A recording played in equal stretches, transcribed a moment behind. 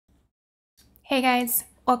Hey guys,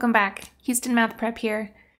 welcome back. Houston Math Prep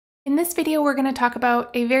here. In this video, we're going to talk about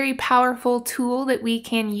a very powerful tool that we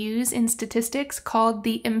can use in statistics called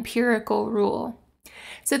the empirical rule.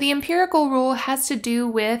 So the empirical rule has to do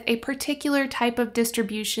with a particular type of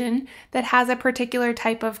distribution that has a particular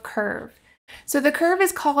type of curve. So the curve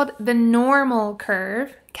is called the normal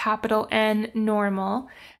curve, capital N normal,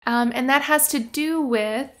 and that has to do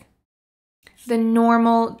with the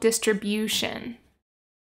normal distribution.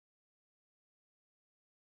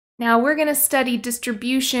 Now we're going to study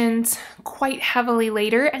distributions quite heavily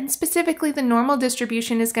later, and specifically the normal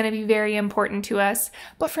distribution is going to be very important to us.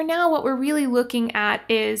 But for now, what we're really looking at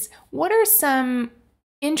is what are some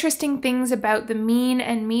interesting things about the mean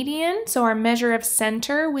and median, so our measure of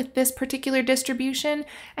center with this particular distribution,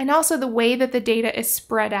 and also the way that the data is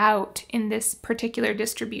spread out in this particular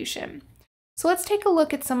distribution. So let's take a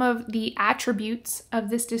look at some of the attributes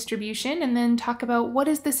of this distribution and then talk about what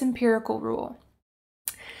is this empirical rule.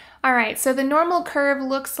 All right, so the normal curve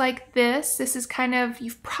looks like this. This is kind of,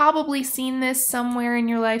 you've probably seen this somewhere in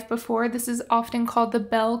your life before. This is often called the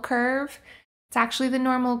bell curve. It's actually the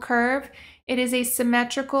normal curve. It is a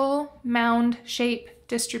symmetrical mound shape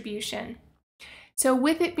distribution. So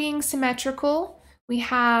with it being symmetrical, we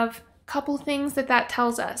have a couple things that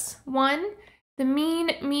tells us. One, the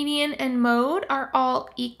mean, median, and mode are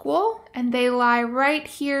all equal, and they lie right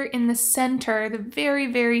here in the center, the very,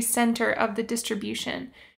 very center of the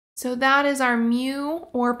distribution. So that is our mu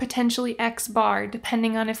or potentially x bar,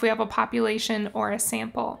 depending on if we have a population or a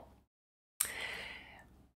sample.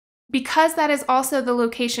 Because that is also the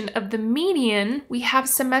location of the median, we have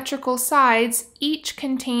symmetrical sides, each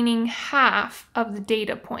containing half of the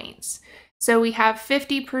data points. So we have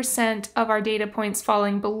 50% of our data points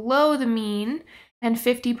falling below the mean and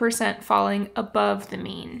 50% falling above the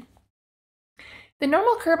mean. The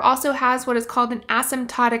normal curve also has what is called an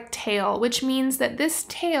asymptotic tail, which means that this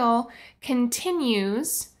tail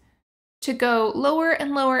continues to go lower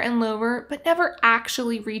and lower and lower, but never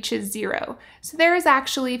actually reaches zero. So there is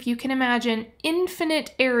actually, if you can imagine,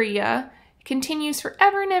 infinite area. It continues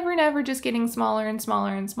forever and ever and ever, just getting smaller and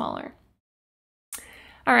smaller and smaller.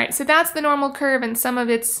 All right, so that's the normal curve and some of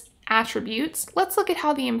its attributes. Let's look at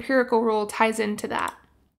how the empirical rule ties into that.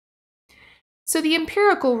 So the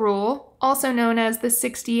empirical rule, also known as the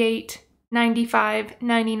 68, 95,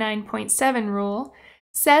 99.7 rule,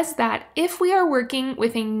 says that if we are working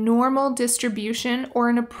with a normal distribution or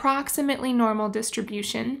an approximately normal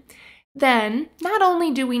distribution, then not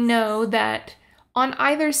only do we know that on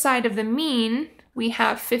either side of the mean we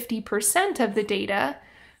have 50% of the data,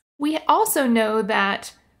 we also know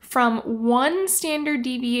that from one standard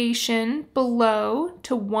deviation below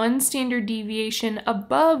to one standard deviation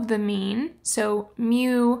above the mean, so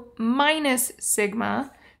mu minus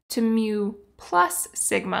sigma to mu plus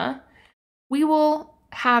sigma, we will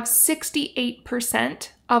have 68%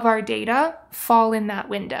 of our data fall in that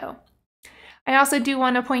window. I also do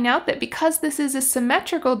want to point out that because this is a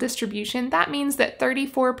symmetrical distribution, that means that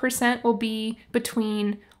 34% will be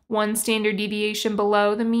between one standard deviation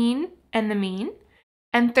below the mean,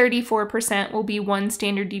 and 34% will be one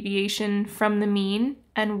standard deviation from the mean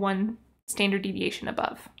and one standard deviation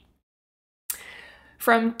above.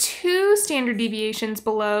 From 2 standard deviations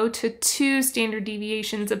below to 2 standard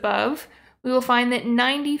deviations above, we will find that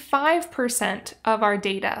 95% of our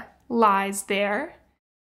data lies there.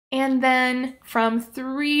 And then from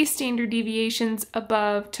 3 standard deviations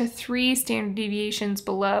above to 3 standard deviations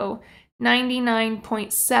below,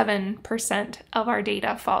 99.7% of our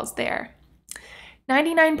data falls there.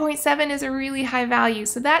 99.7 is a really high value,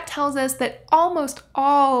 so that tells us that almost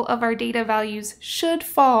all of our data values should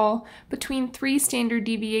fall between 3 standard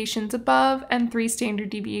deviations above and 3 standard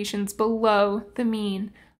deviations below the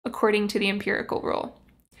mean, according to the empirical rule.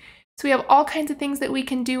 So we have all kinds of things that we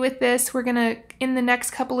can do with this. We're gonna, in the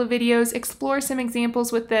next couple of videos, explore some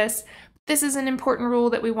examples with this. This is an important rule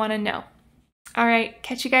that we wanna know. All right,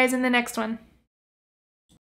 catch you guys in the next one.